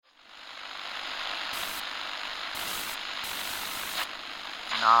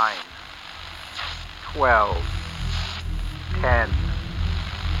9, 12, 10,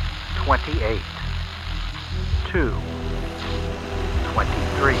 28, 2,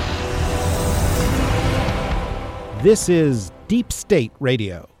 23. This is Deep State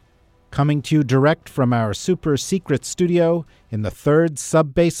Radio, coming to you direct from our super-secret studio in the third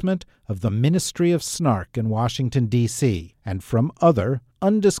sub-basement of the Ministry of Snark in Washington, D.C., and from other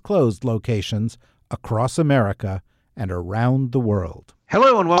undisclosed locations across America and around the world.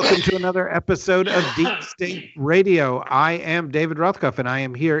 Hello and welcome to another episode of Deep State Radio. I am David Rothkopf and I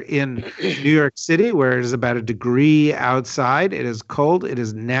am here in New York City where it is about 1 degree outside. It is cold. It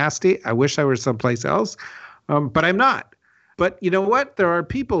is nasty. I wish I were someplace else, but I'm not. But you know what? There are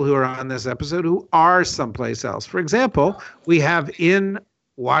people who are on this episode who are someplace else. For example, we have in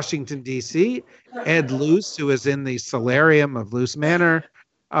Washington, D.C., Ed Luce, who is in the solarium of Luce Manor,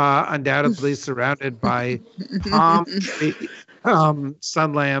 undoubtedly surrounded by palm tree,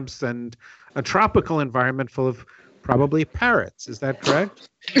 sun lamps and a tropical environment full of probably parrots. Is that correct?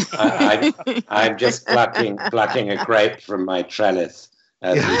 I'm just plucking a grape from my trellis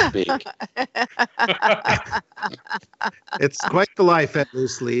as we speak. It's quite the life Ed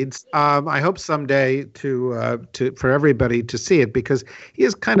Luce leads. I hope someday for everybody to see it because he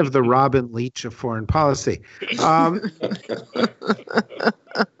is kind of the Robin Leach of foreign policy.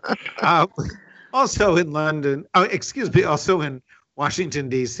 Also in London, also in Washington,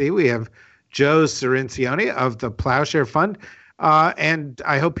 D.C., we have Joe Cirincione of the Plowshare Fund. And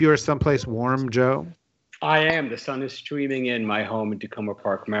I hope you are someplace warm, Joe. I am. The sun is streaming in my home in Tacoma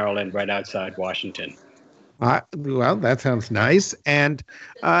Park, Maryland, right outside Washington. Well, that sounds nice. And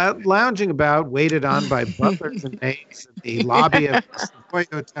lounging about, waited on by butlers and maids in the lobby of the Savoy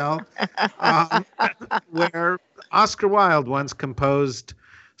Hotel, where Oscar Wilde once composed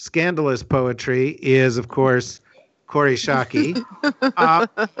scandalous poetry, is, of course, Kori Schake.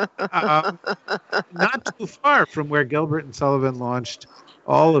 Not too far from where Gilbert and Sullivan launched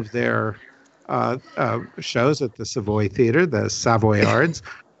all of their shows at the Savoy Theater, the Savoyards.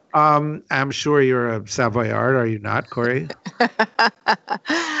 I'm sure you're a Savoyard, are you not, Kori?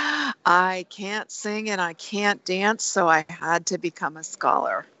 I can't sing and I can't dance, so I had to become a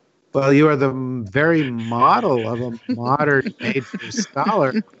scholar. Well, you are the very model of a modern made-for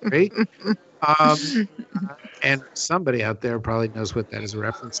scholar, Kori. And somebody out there probably knows what that is a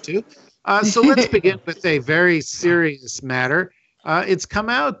reference to. So let's begin with a very serious matter. It's come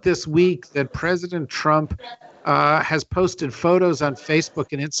out this week that President Trump has posted photos on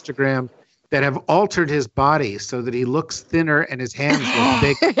Facebook and Instagram that have altered his body so that he looks thinner and his hands look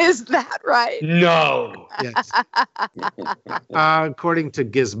big. Is that right? No. Yes. According to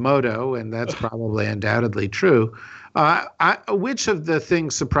Gizmodo, and that's probably undoubtedly true. Which of the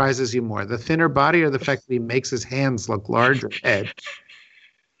things surprises you more, the thinner body or the fact that he makes his hands look larger? Ed?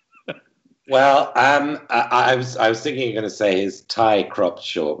 Well, I was thinking you're going to say his tie cropped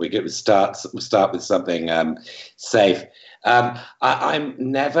short. We could start with something safe. I'm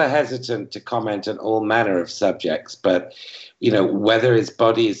never hesitant to comment on all manner of subjects, but whether his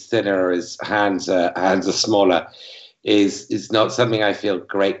body is thinner or his hands are smaller is not something I feel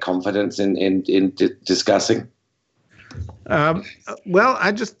great confidence in discussing. Well,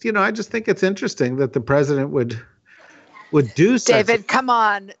 I just think it's interesting that the president would do such. David, come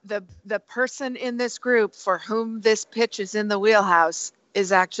on. The person in this group for whom this pitch is in the wheelhouse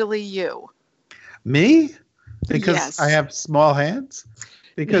is actually you. Me? Because yes. I have small hands?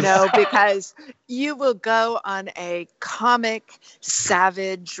 No, because you will go on a comic,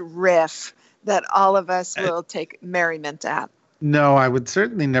 savage riff that all of us will take merriment at. No, I would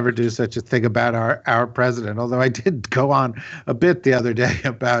certainly never do such a thing about our president, although I did go on a bit the other day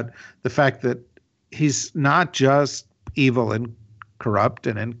about the fact that he's not just evil and corrupt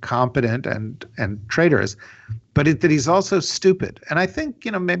and incompetent and traitorous, but that he's also stupid. And I think,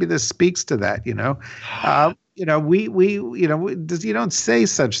 maybe this speaks to that, you don't say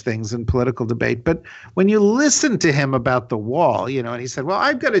such things in political debate, but when you listen to him about the wall, and he said, well,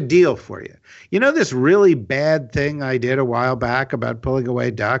 I've got a deal for you. This really bad thing I did a while back about pulling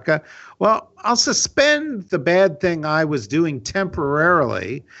away DACA? Well, I'll suspend the bad thing I was doing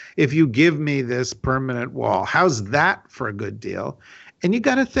temporarily if you give me this permanent wall. How's that for a good deal? And you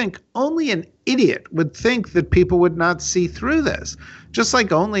got to think only an idiot would think that people would not see through this. Just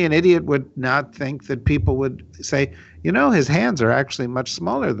like only an idiot would not think that people would say, his hands are actually much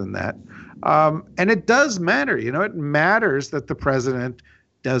smaller than that. And it does matter. It matters that the president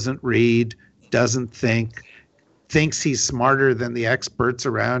doesn't read, doesn't think, thinks he's smarter than the experts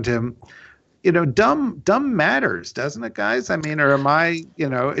around him. Dumb matters, doesn't it, guys? I mean, or am I,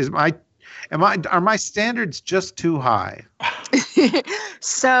 are my standards just too high?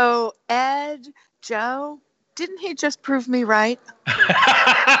 So, Ed, Joe, didn't he just prove me right?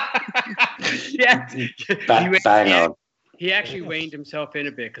 Yeah. Bang on. He actually reined himself in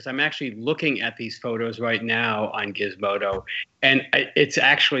a bit, because I'm actually looking at these photos right now on Gizmodo, and it's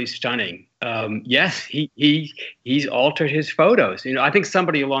actually stunning. Yes, he's altered his photos. I think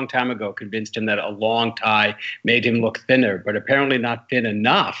somebody a long time ago convinced him that a long tie made him look thinner, but apparently not thin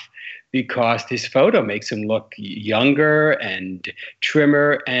enough, because his photo makes him look younger and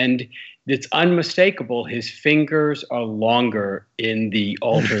trimmer, and it's unmistakable. His fingers are longer in the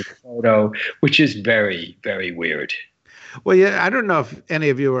altered photo, which is very, very weird. Well, yeah, I don't know if any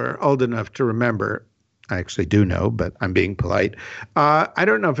of you are old enough to remember. I actually do know, but I'm being polite. I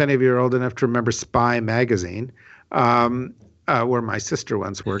don't know if any of you are old enough to remember Spy magazine, where my sister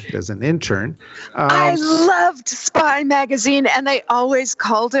once worked as an intern. I loved Spy magazine, and they always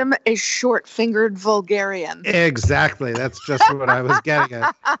called him a short-fingered vulgarian. Exactly. That's just what I was getting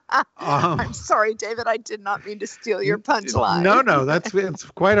at. I'm sorry, David. I did not mean to steal your punchline. No, it's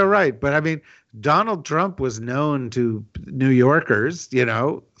quite all right. But I mean, Donald Trump was known to New Yorkers,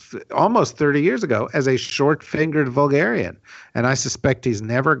 almost 30 years ago as a short-fingered vulgarian, and I suspect he's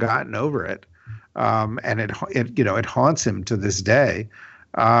never gotten over it. And it haunts him to this day.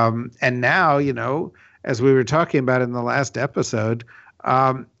 And now, as we were talking about in the last episode,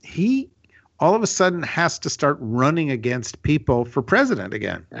 he all of a sudden has to start running against people for president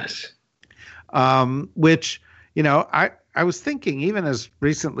again. Yes. Which, I was thinking even as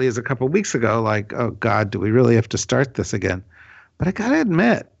recently as a couple of weeks ago, like, oh God, do we really have to start this again? But I got to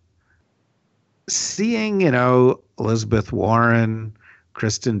admit, seeing, Elizabeth Warren,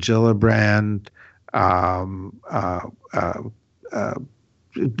 Kristen Gillibrand,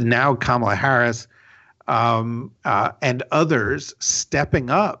 now Kamala Harris, and others stepping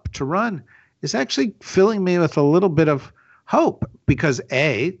up to run is actually filling me with a little bit of hope, because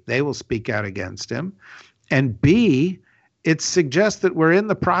A, they will speak out against him, and B, it suggests that we're in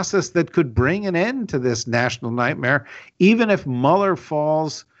the process that could bring an end to this national nightmare, even if Mueller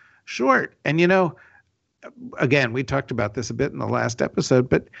falls short. And, again, we talked about this a bit in the last episode,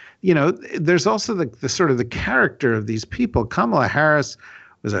 but, there's also the sort of the character of these people. Kamala Harris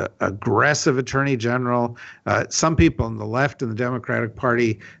was an aggressive attorney general. Some people on the left in the Democratic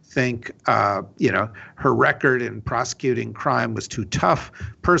Party think, her record in prosecuting crime was too tough.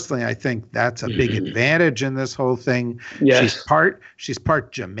 Personally, I think that's a big advantage in this whole thing. Yes. She's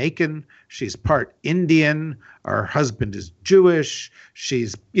part Jamaican. She's part Indian. Her husband is Jewish.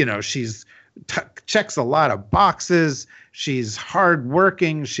 She's checks a lot of boxes. She's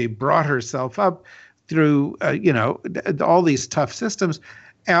hardworking. She brought herself up through, all these tough systems.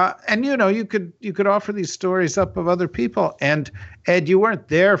 And you could offer these stories up of other people. And Ed, you weren't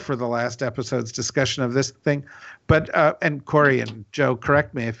there for the last episode's discussion of this thing, but and Corey and Joe,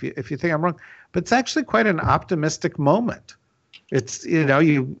 correct me if you think I'm wrong. But it's actually quite an optimistic moment. It's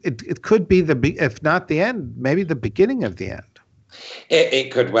it could be if not the end, maybe the beginning of the end.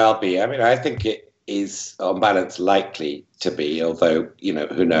 It could well be. I mean, I think it is on balance likely to be, although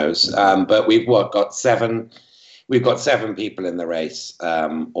who knows. But we've got seven. We've got 7 people in the race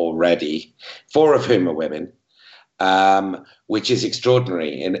already, 4 of whom are women, which is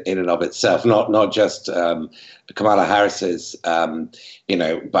extraordinary in and of itself. Not just Kamala Harris's,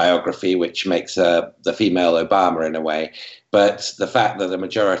 biography, which makes her the female Obama in a way, but the fact that the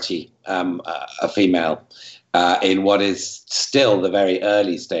majority are female in what is still the very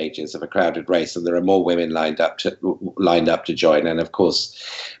early stages of a crowded race, and there are more women lined up to join, and of course,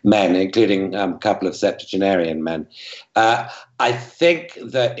 men, including a couple of septuagenarian men. I think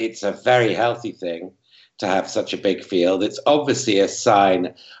that it's a very healthy thing to have such a big field. It's obviously a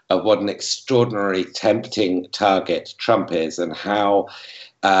sign of what an extraordinarily tempting target Trump is, and how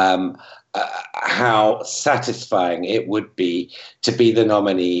satisfying it would be to be the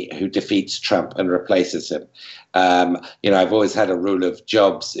nominee who defeats Trump and replaces him. I've always had a rule of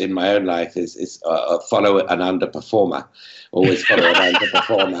jobs in my own life is follow an underperformer. Always follow an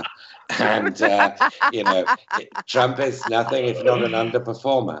underperformer. And, Trump is nothing if not an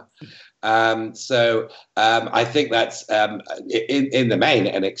underperformer. So I think that's, in the main,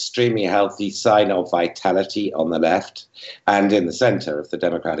 an extremely healthy sign of vitality on the left and in the center of the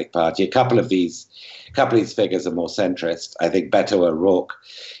Democratic Party. A couple of these figures are more centrist. I think Beto O'Rourke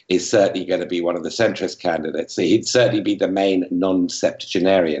is certainly going to be one of the centrist candidates. He'd certainly be the main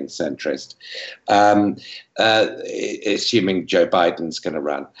non-septuagenarian centrist, assuming Joe Biden's going to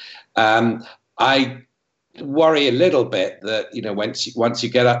run. I worry a little bit that, once you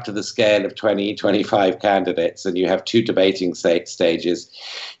get up to the scale of 20, 25 candidates and you have 2 debating stages,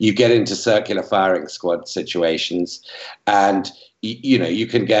 you get into circular firing squad situations, and you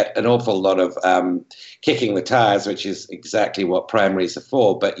can get an awful lot of kicking the tires, which is exactly what primaries are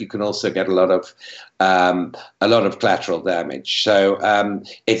for. But you can also get a lot of collateral damage. So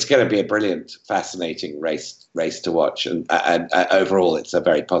it's going to be a brilliant, fascinating race to watch, and overall, it's a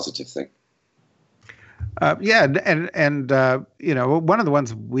very positive thing. Yeah, and one of the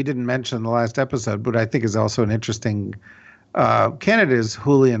ones we didn't mention in the last episode, but I think is also an interesting candidate is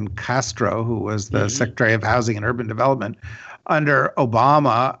Julian Castro, who was the Secretary of Housing and Urban Development under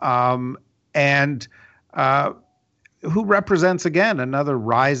Obama, and who represents, again, another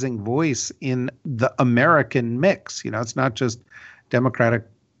rising voice in the American mix. It's not just Democratic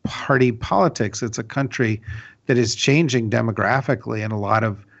Party politics. It's a country that is changing demographically in a lot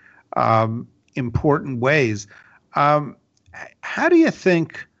of important ways. How do you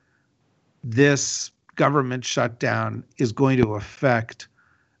think this government shutdown is going to affect,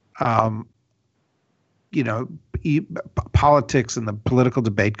 politics and the political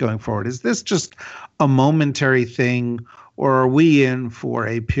debate going forward? Is this just a momentary thing, or are we in for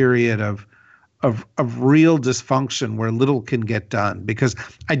a period of real dysfunction where little can get done? Because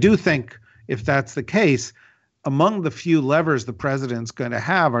I do think if that's the case, among the few levers the president's going to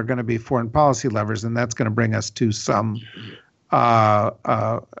have are going to be foreign policy levers, and that's going to bring us to some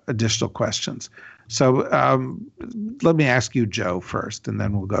additional questions. So let me ask you, Joe, first, and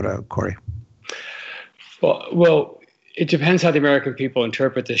then we'll go to Corey. Well, it depends how the American people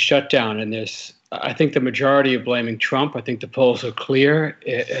interpret this shutdown. And I think the majority are blaming Trump. I think the polls are clear.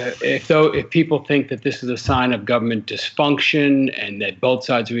 If people think that this is a sign of government dysfunction and that both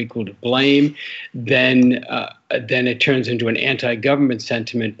sides are equal to blame, then it turns into an anti-government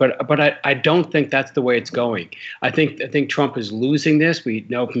sentiment. But I don't think that's the way it's going. I think Trump is losing this. We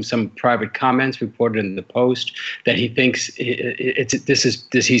know from some private comments reported in the Post that he thinks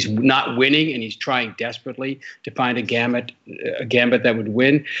he's not winning, and he's trying desperately to find a gambit that would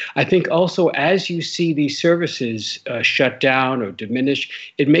win. I think also, as you see these services shut down or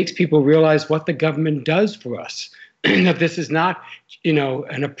diminish, it makes people realize what the government does for us. That this is not,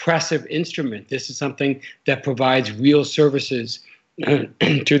 an oppressive instrument. This is something that provides real services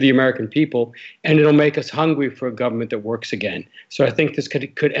to the American people, and it'll make us hungry for a government that works again. So I think this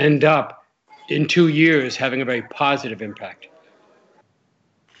could end up in 2 years having a very positive impact.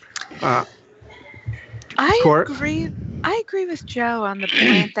 I agree with Joe on the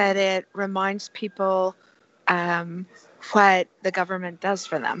point that it reminds people what the government does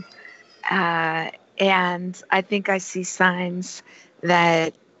for them. And I think I see signs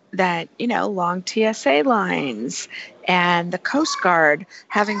that long TSA lines and the Coast Guard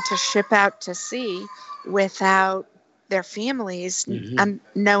having to ship out to sea without their families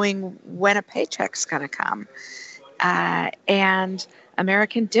knowing when a paycheck's going to come. And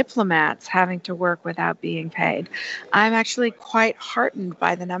American diplomats having to work without being paid. I'm actually quite heartened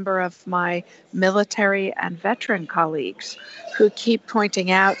by the number of my military and veteran colleagues who keep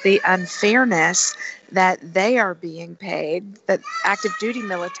pointing out the unfairness that they are being paid, that active duty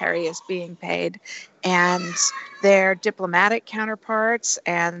military is being paid, and their diplomatic counterparts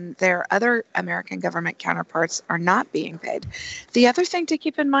and their other American government counterparts are not being paid. The other thing to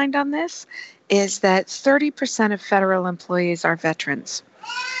keep in mind on this is that 30% of federal employees are veterans.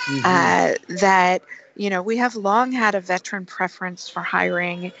 That, we have long had a veteran preference for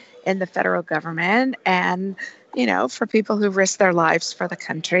hiring in the federal government and, for people who risk their lives for the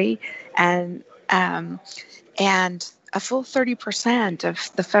country. And a full 30%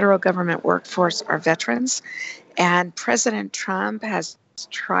 of the federal government workforce are veterans. And President Trump has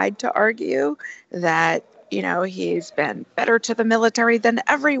tried to argue that, he's been better to the military than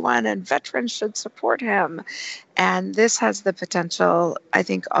everyone and veterans should support him. And this has the potential, I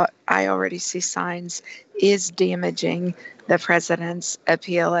think I already see signs, is damaging the president's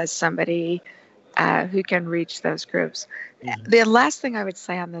appeal as somebody who can reach those groups. The last thing I would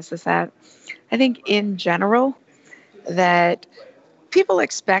say on this is that I think in general that people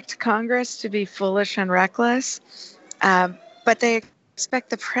expect Congress to be foolish and reckless, but they expect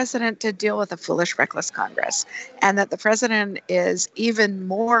the president to deal with a foolish, reckless Congress, and that the president is even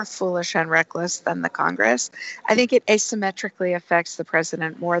more foolish and reckless than the Congress. I think it asymmetrically affects the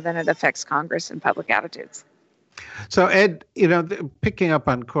president more than it affects Congress and public attitudes. So, Ed, picking up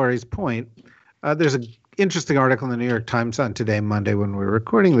on Corey's point, there's an interesting article in the New York Times on today, Monday, when we're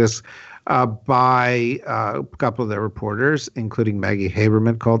recording this, by a couple of their reporters, including Maggie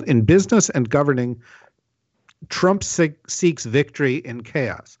Haberman, called "In Business and Governing, Trump Seeks Victory in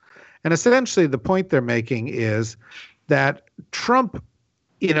Chaos." And essentially the point they're making is that Trump,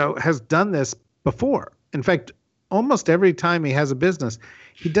 has done this before. In fact, almost every time he has a business,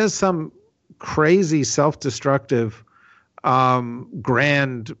 he does some crazy self-destructive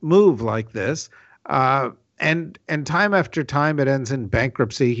grand move like this. And time after time, it ends in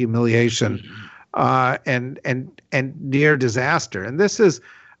bankruptcy, humiliation, and near disaster. And this is,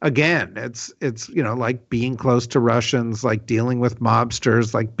 again, it's like being close to Russians, like dealing with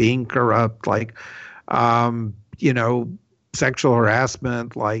mobsters, like being corrupt, like sexual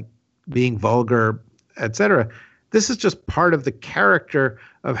harassment, like being vulgar, etc. This is just part of the character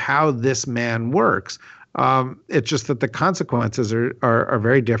of how this man works. It's just that the consequences are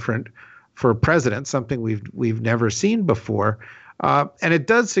very different for president, something we've never seen before. And it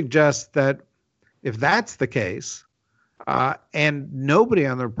does suggest that if that's the case, and nobody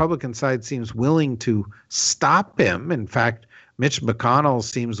on the Republican side seems willing to stop him. In fact, Mitch McConnell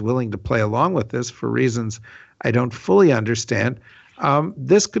seems willing to play along with this for reasons I don't fully understand.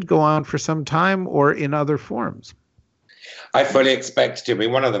 This could go on for some time or in other forms. I fully expect it to be.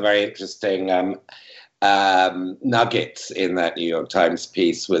 One of the very interesting nuggets in that New York Times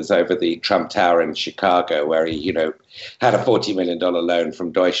piece was over the Trump Tower in Chicago, where he, had a $40 million loan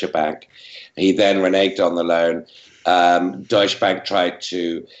from Deutsche Bank. He then reneged on the loan. Deutsche Bank tried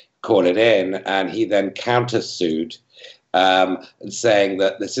to call it in, and he then countersued, saying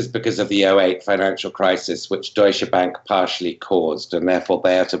that this is because of the 2008 financial crisis, which Deutsche Bank partially caused, and therefore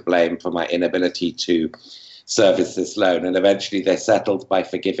they are to blame for my inability to service this loan. And eventually they settled by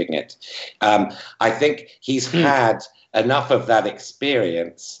forgiving it. I think he's had enough of that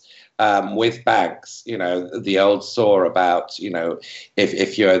experience with banks, the old saw about,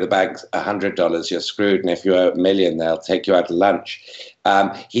 if you owe the banks $100, you're screwed. And if you owe $1 million, they'll take you out to lunch.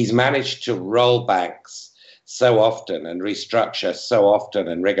 He's managed to roll banks so often and restructure so often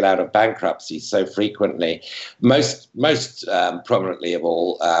and wriggle out of bankruptcy so frequently, most prominently of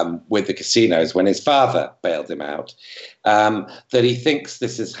all with the casinos when his father bailed him out, that he thinks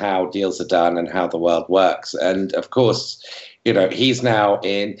this is how deals are done and how the world works. And of course, he's now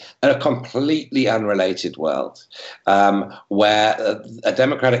in a completely unrelated world where a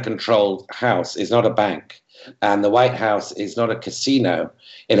Democratic-controlled House is not a bank, and the White House is not a casino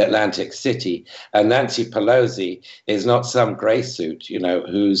in Atlantic City, and Nancy Pelosi is not some grey suit,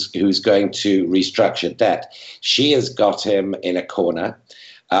 who's going to restructure debt. She has got him in a corner.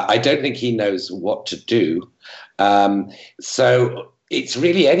 I don't think he knows what to do. So it's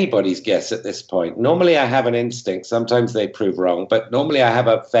really anybody's guess at this point. Normally I have an instinct. Sometimes they prove wrong, but normally I have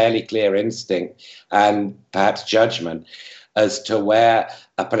a fairly clear instinct and perhaps judgment as to where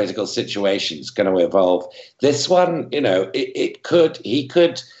a political situation is going to evolve. This one, he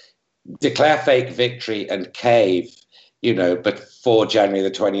could declare fake victory and cave, before January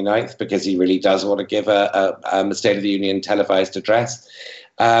the 29th, because he really does want to give a State of the Union televised address.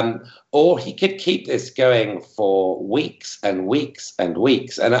 Or he could keep this going for weeks and weeks and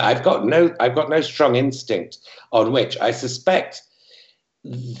weeks. And I've got no strong instinct on which. I suspect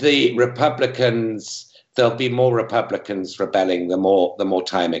the Republicans, there'll be more Republicans rebelling the more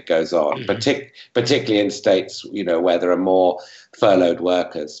time it goes on, particularly in states, where there are more furloughed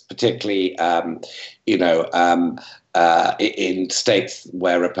workers, particularly, in states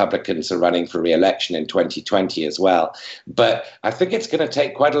where Republicans are running for re-election in 2020 as well. But I think it's going to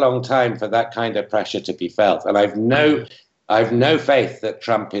take quite a long time for that kind of pressure to be felt. And I've no faith that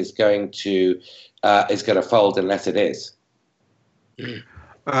Trump is going to fold unless it is.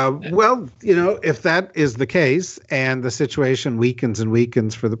 Well, if that is the case and the situation weakens and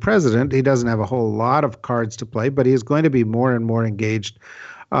weakens for the president, he doesn't have a whole lot of cards to play, but he is going to be more and more engaged,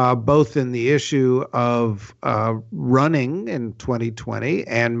 both in the issue of running in 2020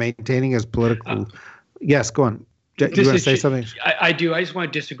 and maintaining his political. Yes, go on. Do you want to say something? I do. I just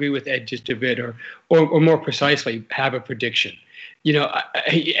want to disagree with Ed just a bit, or more precisely, have a prediction.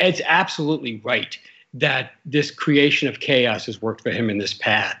 Ed's absolutely right that this creation of chaos has worked for him in this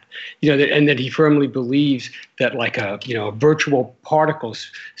path, and that he firmly believes that, like a virtual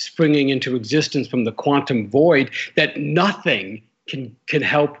particles springing into existence from the quantum void, that nothing can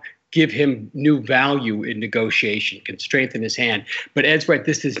help give him new value in negotiation, can strengthen his hand. But Ed's right,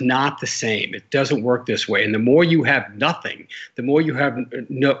 this is not the same. It doesn't work this way. And the more you have nothing, the more you have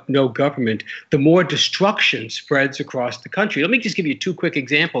no government, the more destruction spreads across the country. Let me just give you two quick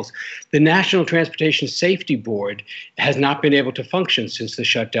examples. The National Transportation Safety Board has not been able to function since the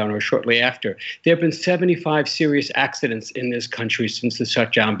shutdown or shortly after. There have been 75 serious accidents in this country since the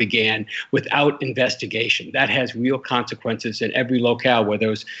shutdown began without investigation. That has real consequences in every locale where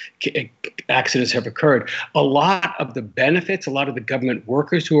those accidents have occurred. A lot of the benefits, a lot of the government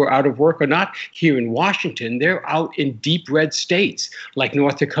workers who are out of work are not here in Washington. They're out in deep red states like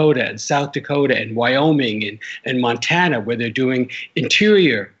North Dakota and South Dakota and Wyoming and Montana, where they're doing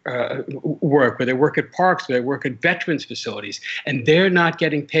interior work, where they work at parks, where they work at veterans facilities, and they're not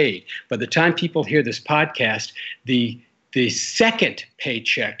getting paid. By the time people hear this podcast, the second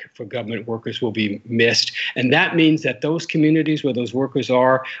paycheck for government workers will be missed. And that means that those communities where those workers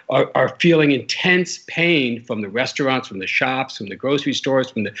are feeling intense pain from the restaurants, from the shops, from the grocery stores,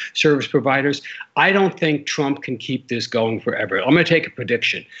 from the service providers. I don't think Trump can keep this going forever. I'm going to take a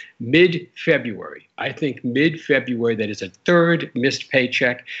prediction. Mid-February, I think mid-February, that is a third missed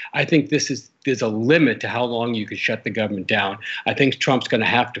paycheck. I think there's a limit to how long you can shut the government down. I think Trump's going to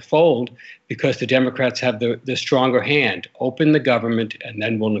have to fold because the Democrats have the stronger hand. Open the government, and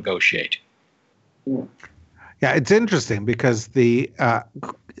then we'll negotiate. Yeah, it's interesting because the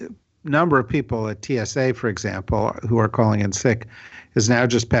number of people at TSA, for example, who are calling in sick is now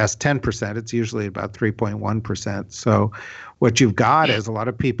just past 10%. It's usually about 3.1%. So what you've got is a lot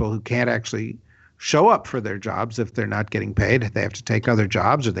of people who can't actually show up for their jobs if they're not getting paid. They have to take other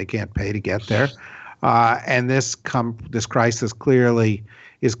jobs or they can't pay to get there. And this crisis clearly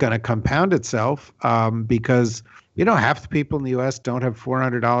is going to compound itself because, half the people in the U.S. don't have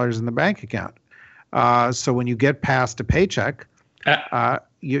 $400 in the bank account. So when you get past a paycheck,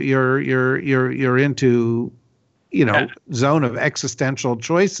 you're into, zone of existential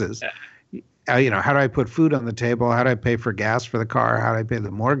choices. How do I put food on the table? How do I pay for gas for the car? How do I pay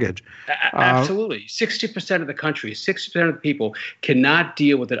the mortgage? Absolutely. 60% of the country, 60% of the people cannot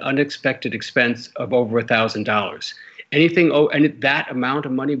deal with an unexpected expense of over $1,000. And that amount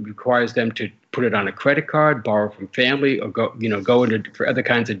of money requires them to put it on a credit card, borrow from family, or go into for other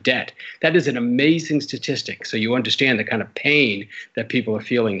kinds of debt. That is an amazing statistic. So you understand the kind of pain that people are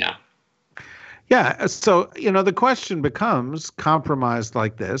feeling now. Yeah. So, the question becomes, compromised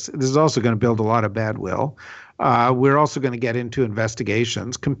like this is also going to build a lot of bad will. We're also going to get into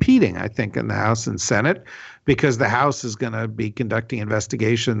investigations competing, I think, in the House and Senate, because the House is going to be conducting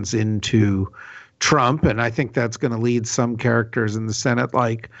investigations into Trump. And I think that's going to lead some characters in the Senate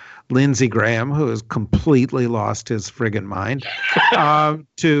like Lindsey Graham, who has completely lost his friggin' mind,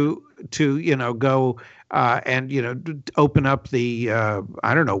 to go and open up the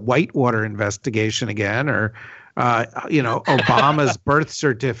Whitewater investigation again, or Obama's birth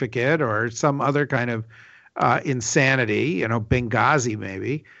certificate, or some other kind of insanity, Benghazi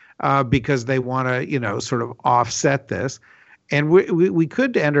maybe, because they want to sort of offset this. And we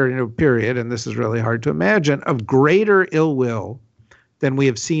could enter into a period, and this is really hard to imagine, of greater ill will than we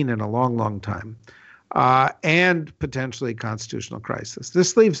have seen in a long, long time, and potentially constitutional crisis.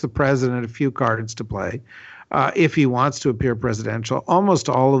 This leaves the president a few cards to play if he wants to appear presidential. Almost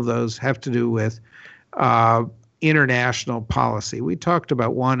all of those have to do with international policy. We talked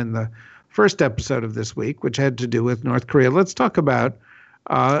about one in the first episode of this week, which had to do with North Korea. Let's talk about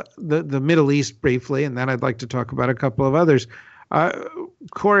the Middle East briefly, and then I'd like to talk about a couple of others.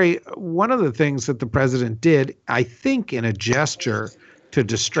 Corey, one of the things that the president did, I think in a gesture to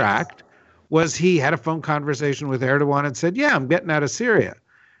distract, was he had a phone conversation with Erdogan and said, I'm getting out of Syria.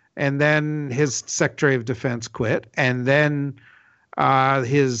 And then his Secretary of Defense quit. And then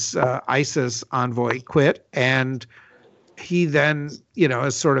his ISIS envoy quit. And he then,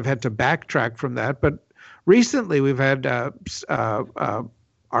 has sort of had to backtrack from that. But recently we've had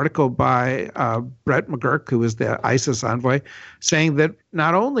article by Brett McGurk, who was the ISIS envoy, saying that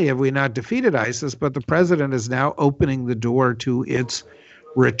not only have we not defeated ISIS, but the president is now opening the door to its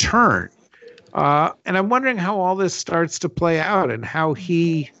return. And I'm wondering how all this starts to play out, and how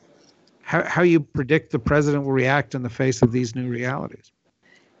you predict the president will react in the face of these new realities.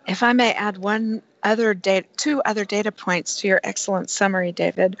 If I may add two other data points to your excellent summary,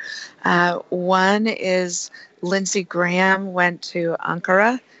 David. One is Lindsey Graham went to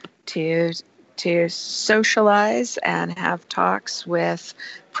Ankara to socialize and have talks with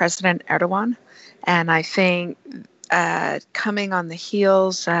President Erdogan. And I think coming on the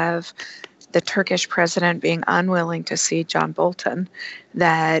heels of the Turkish president being unwilling to see John Bolton,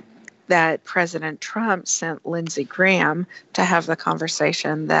 that President Trump sent Lindsey Graham to have the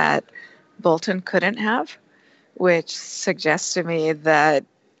conversation that Bolton couldn't have, which suggests to me that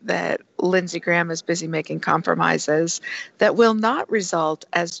Lindsey Graham is busy making compromises that will not result,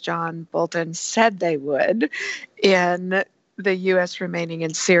 as John Bolton said they would, in the U.S. remaining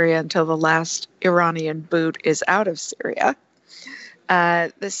in Syria until the last Iranian boot is out of Syria.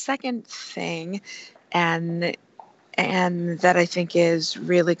 The second thing, and that I think is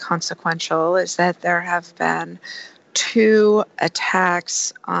really consequential, is that there have been 2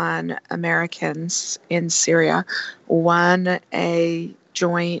 attacks on Americans in Syria, one a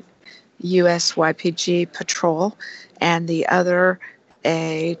joint U.S. YPG patrol, and the other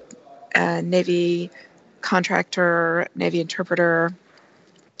a Navy contractor, Navy interpreter,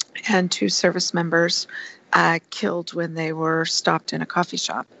 and 2 service members killed when they were stopped in a coffee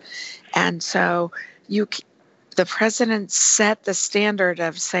shop. And so the president set the standard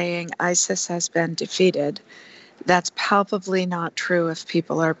of saying ISIS has been defeated. That's palpably not true if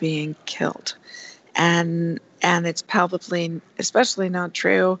people are being killed. And it's palpably especially not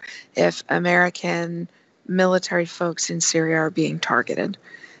true if American military folks in Syria are being targeted.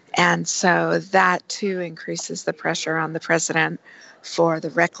 And so that too increases the pressure on the president for the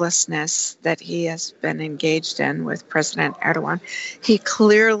recklessness that he has been engaged in with President Erdogan. He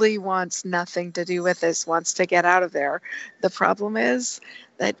clearly wants nothing to do with this, wants to get out of there. The problem is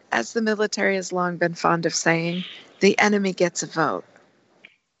that, as the military has long been fond of saying, the enemy gets a vote.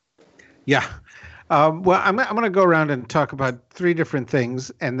 Yeah. Well, I'm going to go around and talk about 3 different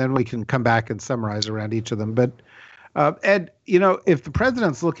things, and then we can come back and summarize around each of them. But Ed, if the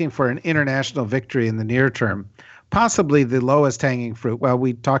president's looking for an international victory in the near term, possibly the lowest hanging fruit, well,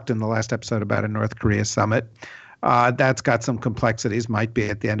 we talked in the last episode about a North Korea summit. That's got some complexities, might be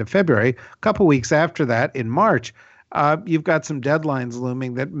at the end of February. A couple weeks after that, in March, you've got some deadlines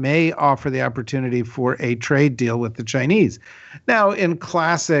looming that may offer the opportunity for a trade deal with the Chinese. Now, in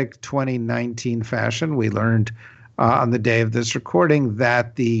classic 2019 fashion, we learned on the day of this recording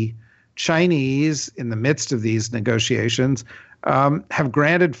that the Chinese, in the midst of these negotiations, have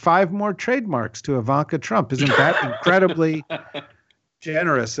granted 5 more trademarks to Ivanka Trump. Isn't that incredibly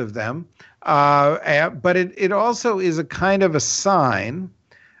generous of them? But it also is a kind of a sign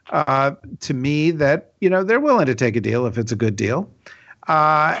to me that, they're willing to take a deal if it's a good deal.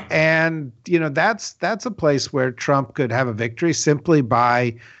 And that's a place where Trump could have a victory simply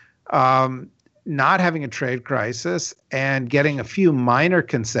by not having a trade crisis and getting a few minor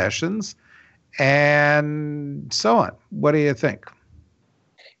concessions and so on. What do you think?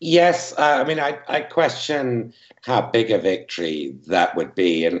 Yes, I question how big a victory that would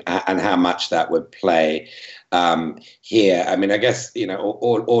be and how much that would play here. I guess,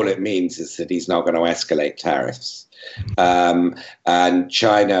 all it means is that he's not going to escalate tariffs. And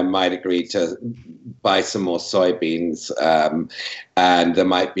China might agree to buy some more soybeans, and there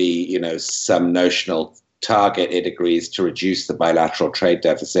might be, some notional target it agrees to reduce the bilateral trade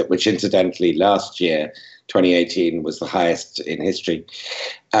deficit, which incidentally last year, 2018, was the highest in history.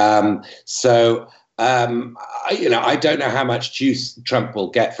 I don't know how much juice Trump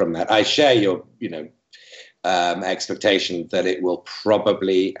will get from that. I share your, expectation that it will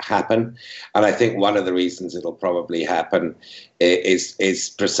probably happen. And I think one of the reasons it'll probably happen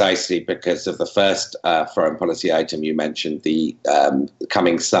is precisely because of the first foreign policy item you mentioned, the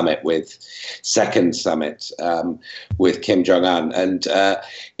coming second summit with Kim Jong-un. And,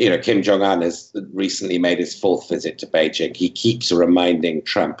 Kim Jong-un has recently made his 4th visit to Beijing. He keeps reminding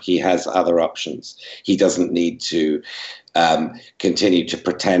Trump he has other options. He doesn't need to continue to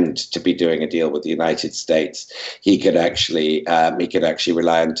pretend to be doing a deal with the United States. He could actually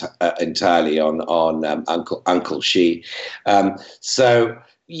rely entirely on Uncle Xi. So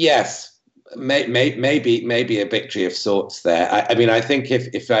yes, maybe a victory of sorts there. I think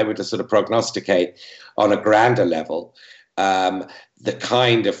if I were to sort of prognosticate on a grander level, the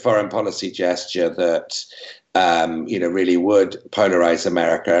kind of foreign policy gesture that really would polarize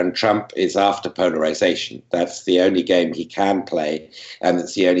America, and Trump is after polarization. That's the only game he can play, and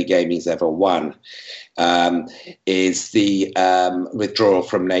it's the only game he's ever won, is the withdrawal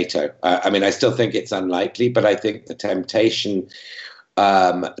from NATO. I still think it's unlikely, but I think the temptation,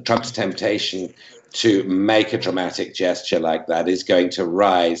 Trump's temptation to make a dramatic gesture like that is going to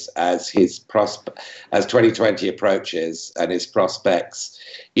rise as as 2020 approaches and his prospects,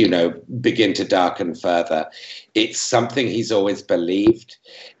 begin to darken further. It's something he's always believed.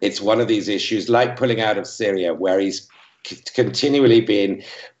 It's one of these issues like pulling out of Syria, where he's continually being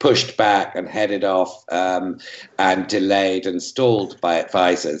pushed back and headed off and delayed and stalled by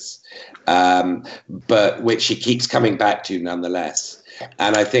advisors, but which he keeps coming back to nonetheless.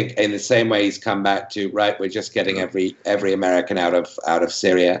 And I think in the same way he's come back to, right, we're just getting every American out of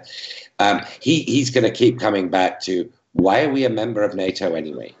Syria. He's going to keep coming back to, why are we a member of NATO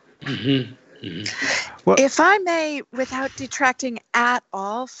anyway? Mm-hmm. Mm-hmm. Well, if I may, without detracting at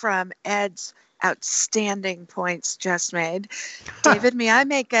all from Ed's outstanding points just made, David, may I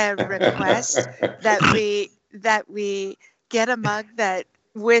make a request that we get a mug that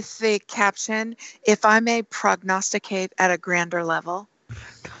with the caption, "If I may prognosticate at a grander level"?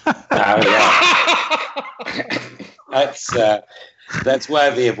 Oh, yeah. That's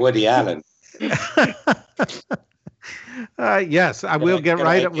worthy of Woody Allen. Yes, I will get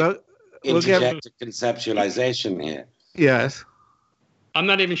right. We'll get Interject a conceptualization here. yes. I'm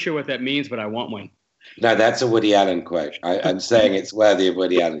not even sure what that means, but I want one. No, that's a Woody Allen quote. I'm saying it's worthy of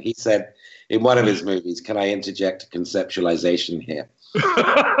Woody Allen. He said in one of his movies, "Can I interject a conceptualization here?"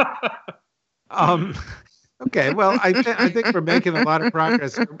 Okay, well, I think we're making a lot of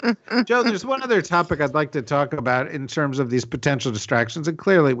progress. Joe, there's one other topic I'd like to talk about in terms of these potential distractions, and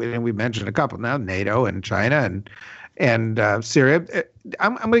clearly we mentioned a couple now: NATO and China and Syria.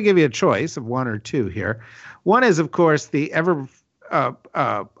 I'm going to give you a choice of one or two here. One is, of course, the ever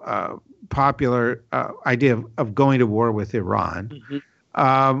popular idea of going to war with Iran,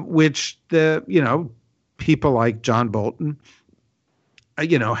 which people like John Bolton,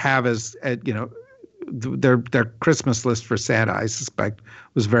 have as their Christmas list for Santa, I suspect,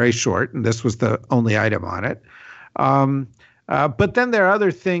 was very short, and this was the only item on it. But then there are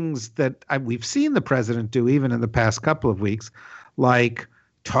other things that we've seen the president do even in the past couple of weeks, like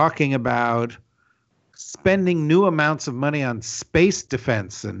talking about spending new amounts of money on space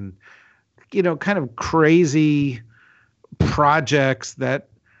defense and, kind of crazy projects that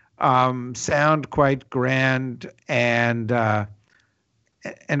sound quite grand and are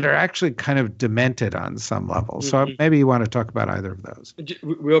actually kind of demented on some level. So maybe you want to talk about either of those.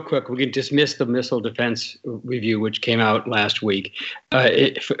 Real quick, we can dismiss the missile defense review, which came out last week.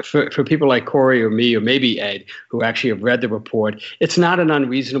 For people like Corey or me, or maybe Ed, who actually have read the report, it's not an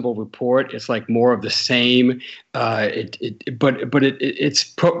unreasonable report. It's like more of the same. Its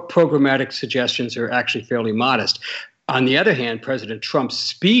programmatic suggestions are actually fairly modest. On the other hand, President Trump's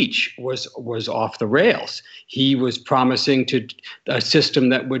speech was off the rails. He was promising a system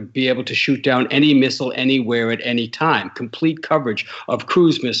that would be able to shoot down any missile anywhere at any time, complete coverage of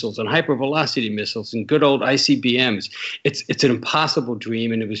cruise missiles and hypervelocity missiles and good old ICBMs. It's an impossible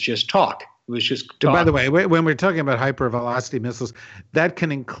dream, and it was just talk. It was just talk. By the way, when we're talking about hypervelocity missiles, that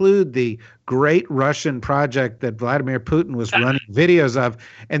can include the great Russian project that Vladimir Putin was running videos of,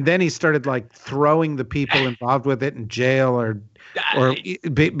 and then he started throwing the people involved with it in jail, or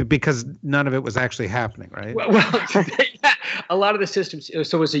because none of it was actually happening, right? Well, a lot of the systems.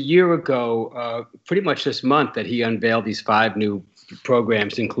 So it was a year ago, pretty much this month, that he unveiled these 5 new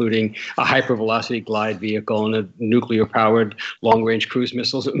programs, including a hypervelocity glide vehicle and a nuclear-powered long-range cruise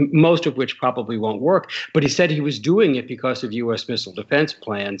missiles, most of which probably won't work. But he said he was doing it because of U.S. missile defense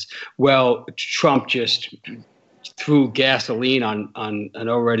plans. Well, Trump just threw gasoline on an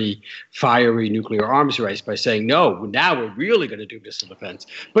already fiery nuclear arms race by saying, no, now we're really going to do missile defense.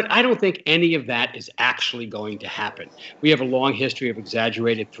 But I don't think any of that is actually going to happen. We have a long history of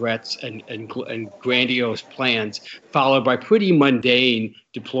exaggerated threats and grandiose plans followed by pretty mundane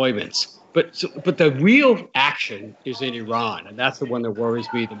deployments. But the real action is in Iran, and that's the one that worries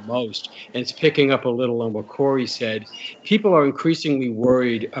me the most. And it's picking up a little on what Corey said. People are increasingly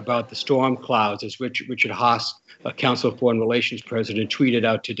worried about the storm clouds, as Richard Haas, a Council of Foreign Relations president, tweeted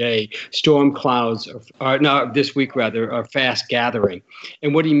out today. Storm clouds this week are fast gathering.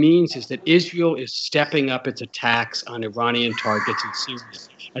 And what he means is that Israel is stepping up its attacks on Iranian targets in Syria.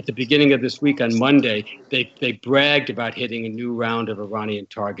 At the beginning of this week on Monday, they bragged about hitting a new round of Iranian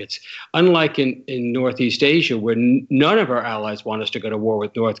targets. Unlike in Northeast Asia, where none of our allies want us to go to war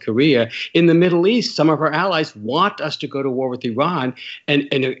with North Korea, in the Middle East, some of our allies want us to go to war with Iran, and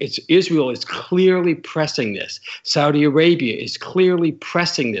Israel is clearly pressing this. Saudi Arabia is clearly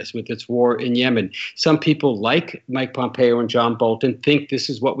pressing this with its war in Yemen. Some people like Mike Pompeo and John Bolton think this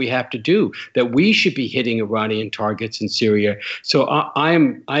is what we have to do, that we should be hitting Iranian targets in Syria. So I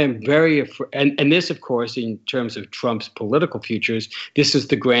am very afraid, and this, of course, in terms of Trump's political futures, this is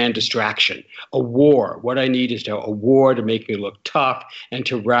the grand distraction. A war. What I need is a war to make me look tough and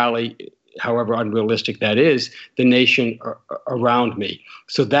to rally, however unrealistic that is, the nation around me.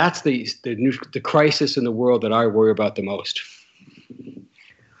 So that's the crisis in the world that I worry about the most.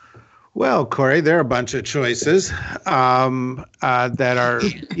 Well, Corey, there are a bunch of choices that are,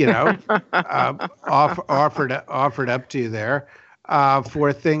 offered up to you there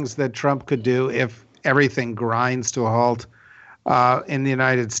for things that Trump could do if everything grinds to a halt in the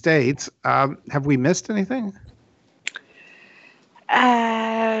United States. Have we missed anything?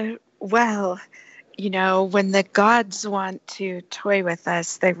 Well, when the gods want to toy with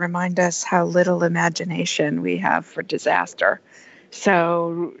us, they remind us how little imagination we have for disaster.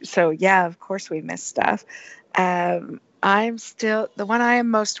 So yeah, of course we miss stuff. I'm still, the one I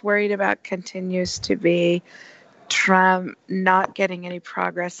am most worried about continues to be Trump not getting any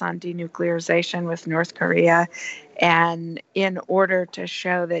progress on denuclearization with North Korea. And in order to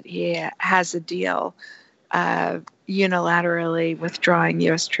show that he has a deal unilaterally withdrawing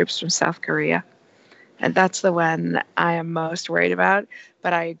U.S. troops from South Korea. And that's the one I am most worried about.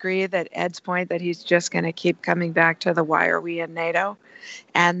 But I agree that Ed's point that he's just going to keep coming back to the why are we in NATO,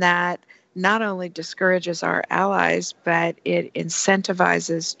 and that not only discourages our allies, but it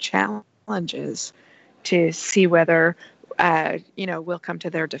incentivizes challenges to see whether we'll come to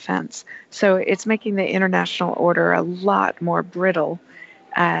their defense. So it's making the international order a lot more brittle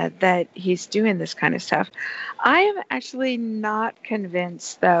that he's doing this kind of stuff. I am actually not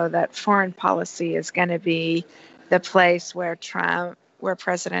convinced, though, that foreign policy is going to be the place where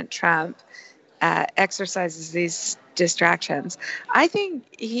President Trump exercises these distractions. I think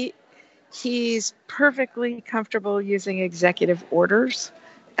he's perfectly comfortable using executive orders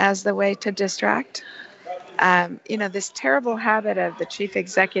as the way to distract. This terrible habit of the chief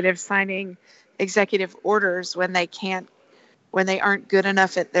executive signing executive orders when they aren't good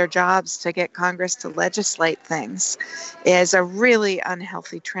enough at their jobs to get Congress to legislate things is a really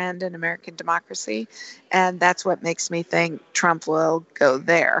unhealthy trend in American democracy. And that's what makes me think Trump will go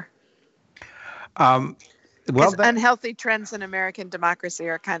there. Unhealthy trends in American democracy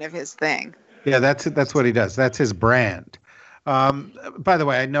are kind of his thing. Yeah, that's what he does. That's his brand. By the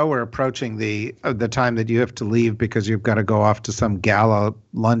way, I know we're approaching the time that you have to leave because you've got to go off to some gala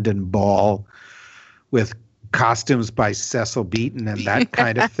London ball with costumes by Cecil Beaton and that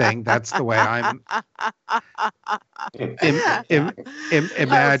kind of thing. That's the way I'm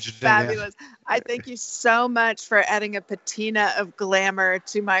imagining fabulous. I thank you so much for adding a patina of glamour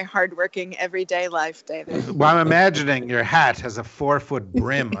to my hardworking everyday life, David. Well, I'm imagining your hat has a 4-foot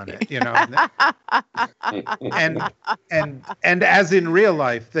brim on it, and as in real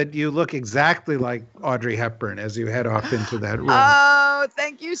life, that you look exactly like Audrey Hepburn as you head off into that room. Oh,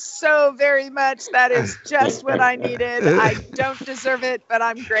 thank you so very much. That is just what I needed. I don't deserve it, but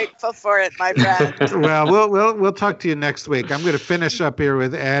I'm grateful for it, my friend. Well, we'll talk to you next week. I'm going to finish up here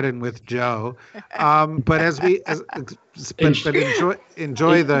with Ed and with Joe. But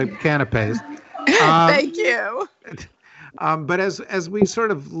enjoy the canapes. Thank you. But as we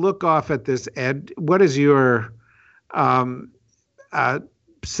sort of look off at this, Ed, what is your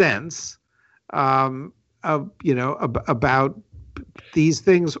sense about these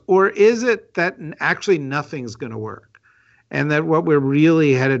things, or is it that actually nothing's going to work, and that what we're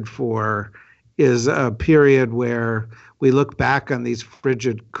really headed for is a period where we look back on these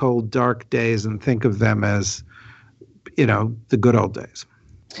frigid, cold, dark days and think of them as, the good old days?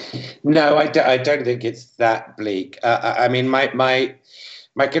 No, I don't think it's that bleak. I mean, my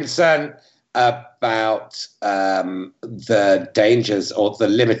concern about the dangers or the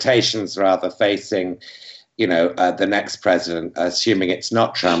limitations, rather, facing, the next president, assuming it's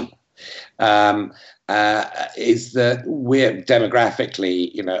not Trump, is that we're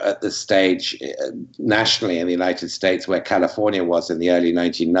demographically, at the stage nationally in the United States where California was in the early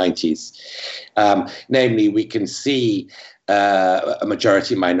 1990s. Namely, we can see a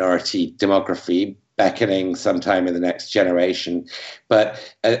majority-minority demography beckoning sometime in the next generation.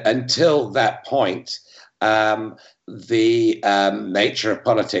 But until that point, the nature of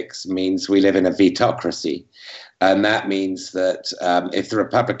politics means we live in a vetocracy. And that means that if the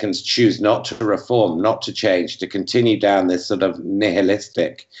Republicans choose not to reform, not to change, to continue down this sort of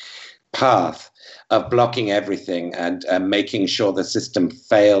nihilistic path of blocking everything and making sure the system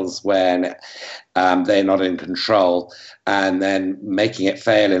fails when they're not in control, and then making it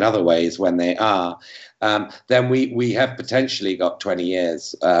fail in other ways when they are, then we have potentially got 20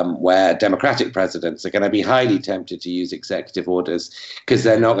 years where Democratic presidents are going to be highly tempted to use executive orders because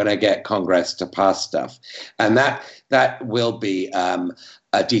they're not going to get Congress to pass stuff. And that will be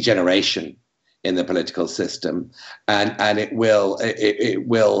a degeneration in the political system, and it will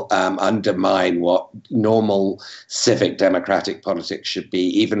undermine what normal civic democratic politics should be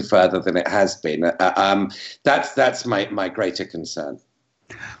even further than it has been. That's my greater concern.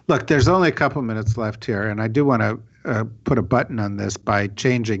 Look, there's only a couple minutes left here, and I do want to put a button on this by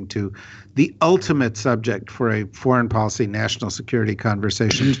changing to the ultimate subject for a foreign policy, national security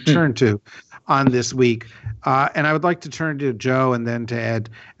conversation to turn to on this week. And I would like to turn to Joe and then to Ed.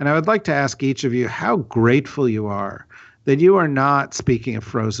 And I would like to ask each of you how grateful you are that you are not, speaking of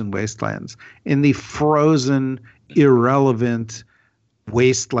frozen wastelands, in the frozen, irrelevant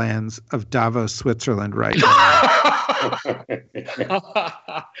wastelands of Davos, Switzerland right now.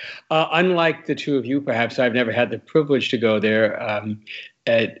 Unlike the two of you, perhaps, I've never had the privilege to go there.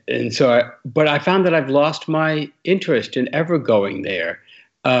 But I found that I've lost my interest in ever going there.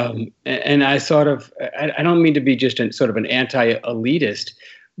 And I I don't mean to be just sort of an anti-elitist,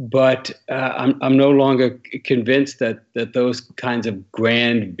 but I'm no longer convinced that those kinds of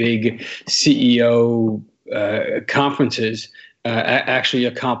grand, big CEO conferences actually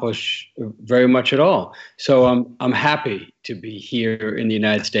accomplish very much at all. So I'm happy to be here in the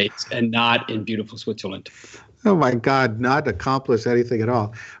United States and not in beautiful Switzerland. Oh my God, not accomplish anything at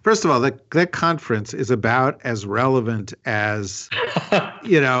all. First of all, that conference is about as relevant as, a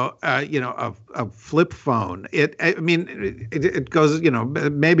flip phone. It goes,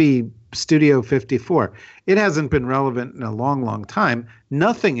 maybe Studio 54. It hasn't been relevant in a long, long time.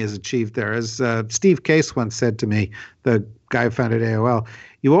 Nothing is achieved there. As Steve Case once said to me, the guy who founded AOL,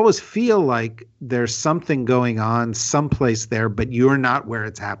 you always feel like there's something going on someplace there, but you're not where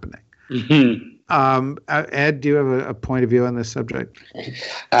it's happening. Mm-hmm. Ed, do you have a point of view on this subject?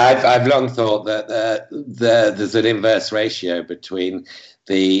 I've long thought that there's an inverse ratio between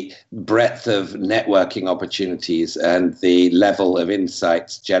the breadth of networking opportunities and the level of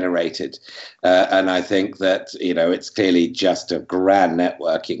insights generated. And I think that, it's clearly just a grand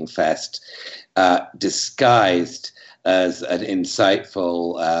networking fest, disguised as an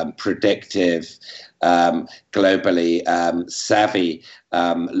insightful, predictive, globally savvy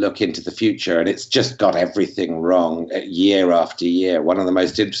look into the future. And it's just got everything wrong year after year. One of the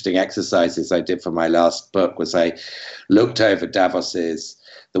most interesting exercises I did for my last book was I looked over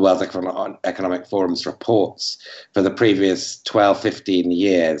the World Economic Forum's reports for the previous 12, 15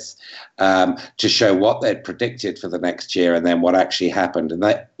 years to show what they'd predicted for the next year and then what actually happened. And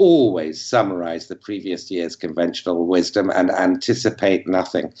they always summarize the previous year's conventional wisdom and anticipate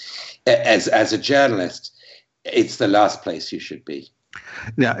nothing. As a journalist, it's the last place you should be.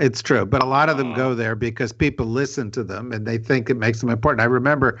 Yeah, it's true. But a lot of them go there because people listen to them and they think it makes them important. I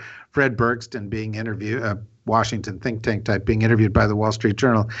remember Fred Bergston being interviewed, Washington think tank type, being interviewed by the Wall Street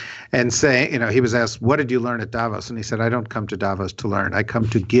Journal and saying, he was asked, what did you learn at Davos? And he said, I don't come to Davos to learn. I come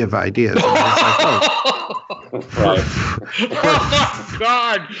to give ideas. And I was like, oh,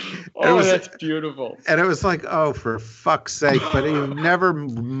 God. Oh, that's beautiful. And it was like, oh, for fuck's sake. But you've never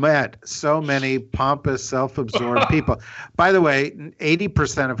met so many pompous, self-absorbed people. By the way,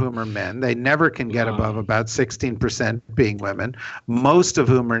 80% of whom are men. They never can get above about 16% being women, most of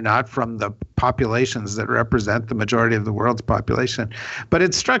whom are not from the populations that represent the majority of the world's population. But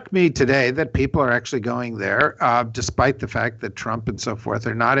it struck me today that people are actually going there, despite the fact that Trump and so forth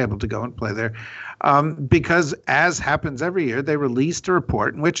are not able to go and play there. Because as happens every year, they released a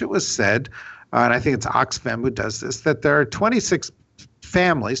report in which it was said, and I think it's Oxfam who does this, that there are 26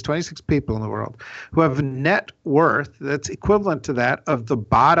 families, 26 people in the world who have a net worth that's equivalent to that of the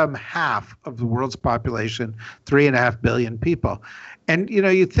bottom half of the world's population, 3.5 billion people. And,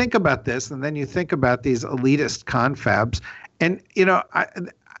 you think about this, and then you think about these elitist confabs, and,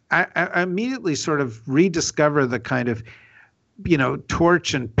 I immediately sort of rediscover the kind of,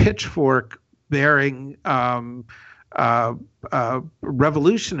 torch and pitchfork bearing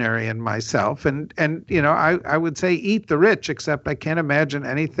revolutionary in myself. And I would say eat the rich, except I can't imagine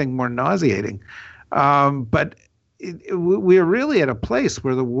anything more nauseating. But we're really at a place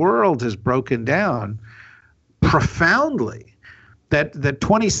where the world has broken down profoundly, that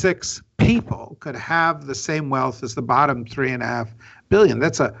 26 people could have the same wealth as the bottom 3.5 billion.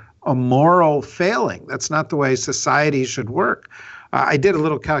 That's a moral failing. That's not the way society should work. I did a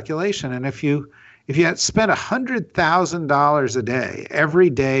little calculation, and if you had spent $100,000 a day every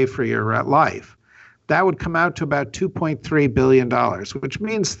day for your life, that would come out to about $2.3 billion, which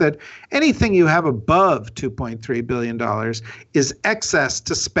means that anything you have above $2.3 billion is excess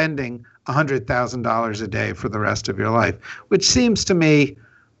to spending $100,000 a day for the rest of your life, which seems to me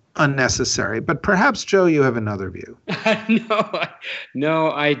unnecessary. But perhaps, Joe, you have another view.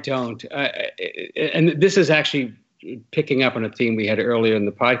 No, I don't. And this is actually picking up on a theme we had earlier in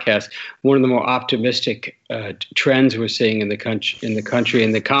the podcast. One of the more optimistic trends we're seeing in the country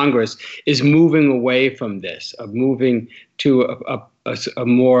and the Congress is moving away from this, of moving to a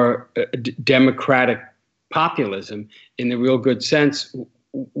more democratic populism in the real good sense,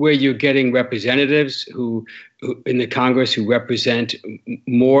 where you're getting representatives who in the Congress who represent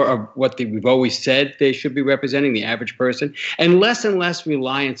more of what we've always said they should be representing, the average person, and less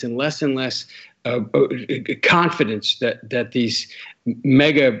reliance and less confidence that these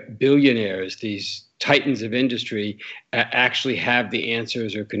mega billionaires, these titans of industry, actually have the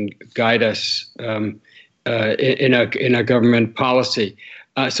answers or can guide us in a government policy.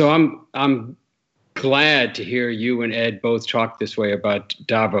 So I'm glad to hear you and Ed both talk this way about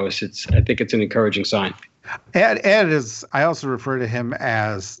Davos. I think it's an encouraging sign. Ed is, I also refer to him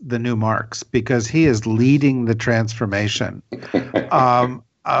as the new Marx, because he is leading the transformation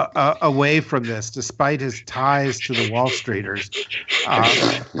away from this, despite his ties to the Wall Streeters.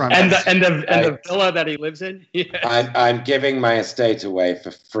 And the villa that he lives in. Yeah. I'm giving my estate away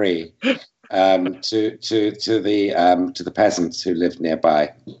for free. to the peasants who lived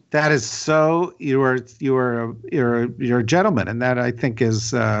nearby. That is so. You're a gentleman, and that I think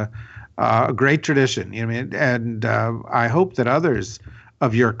is a great tradition. You know, and I hope that others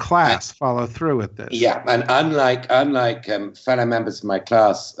of your class follow through with this. Yeah, and unlike fellow members of my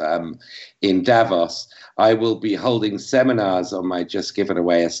class in Davos, I will be holding seminars on my just given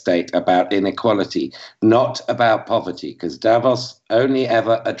away estate about inequality, not about poverty, because Davos only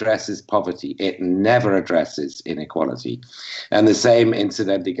ever addresses poverty. It never addresses inequality. And the same,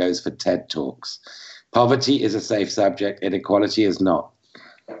 incidentally, goes for TED Talks. Poverty is a safe subject. Inequality is not.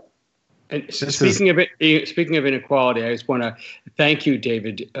 And speaking of inequality, I just want to thank you,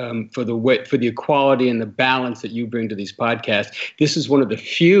 David, for the equality and the balance that you bring to these podcasts. This is one of the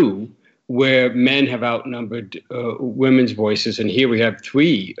few where men have outnumbered women's voices, and here we have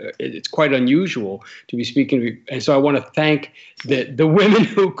 3. It's quite unusual to be speaking. And so I want to thank the women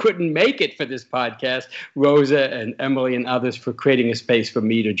who couldn't make it for this podcast, Rosa and Emily and others, for creating a space for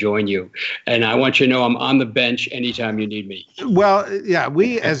me to join you. And I want you to know I'm on the bench anytime you need me. Well, yeah,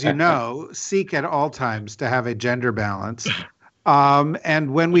 we, as you know, seek at all times to have a gender balance.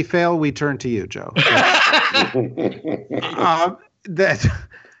 And when we fail, we turn to you, Joe.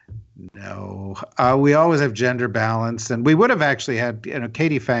 No, we always have gender balance, and we would have actually had,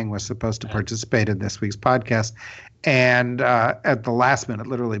 Katie Fang was supposed to participate in this week's podcast, and at the last minute,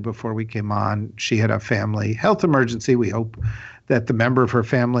 literally before we came on, she had a family health emergency. We hope that the member of her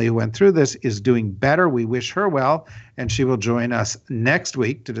family who went through this is doing better. We wish her well, and she will join us next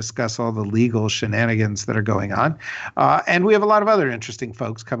week to discuss all the legal shenanigans that are going on. And we have a lot of other interesting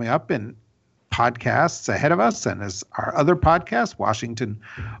folks coming up in podcasts ahead of us, and as our other podcast, Washington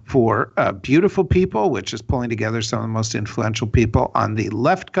for Beautiful People, which is pulling together some of the most influential people on the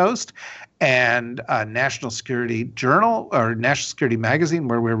left coast, and National Security Journal or National Security Magazine,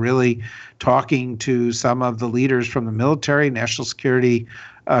 where we're really talking to some of the leaders from the military, national security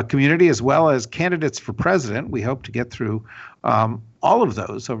community, as well as candidates for president. We hope to get through all of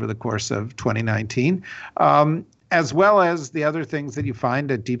those over the course of 2019. As well as the other things that you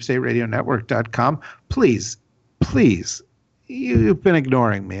find at deepstateradionetwork.com. Please, you've been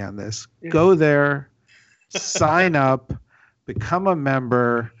ignoring me on this. Yeah. Go there, sign up, become a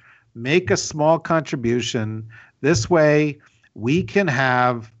member, make a small contribution. This way, we can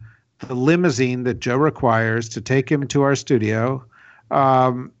have the limousine that Joe requires to take him to our studio.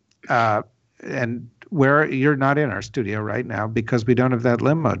 And where you're not in our studio right now because we don't have that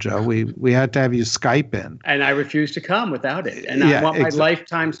limo, Joe. We had to have you Skype in. And I refuse to come without it. And I want my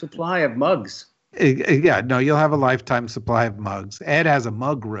lifetime supply of mugs. Yeah, no, you'll have a lifetime supply of mugs. Ed has a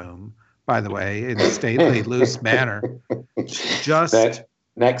mug room, by the way, in a stately, loose manner. Just that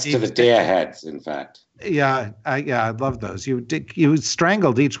next to the deer heads, in fact. Yeah, I love those. You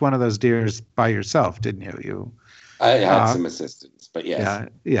strangled each one of those deers by yourself, didn't you? I had some assistance, but yes.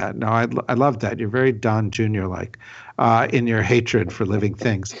 Yeah. No, I love that. You're very Don Jr. like in your hatred for living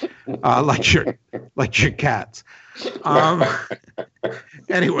things, like your cats.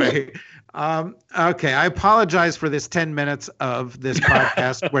 Anyway, okay. I apologize for this 10 minutes of this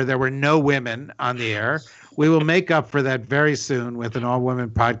podcast where there were no women on the air. We will make up for that very soon with an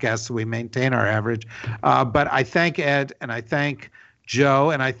all-women podcast, so we maintain our average. But I thank Ed and I thank Joe,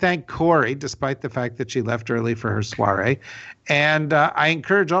 and I thank Corey, despite the fact that she left early for her soiree. And I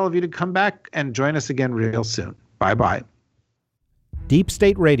encourage all of you to come back and join us again real soon. Bye-bye. Deep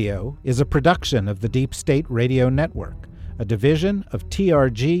State Radio is a production of the Deep State Radio Network, a division of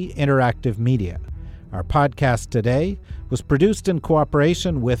TRG Interactive Media. Our podcast today was produced in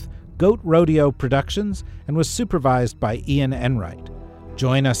cooperation with Goat Rodeo Productions and was supervised by Ian Enright.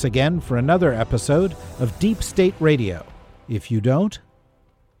 Join us again for another episode of Deep State Radio. If you don't,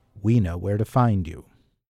 we know where to find you.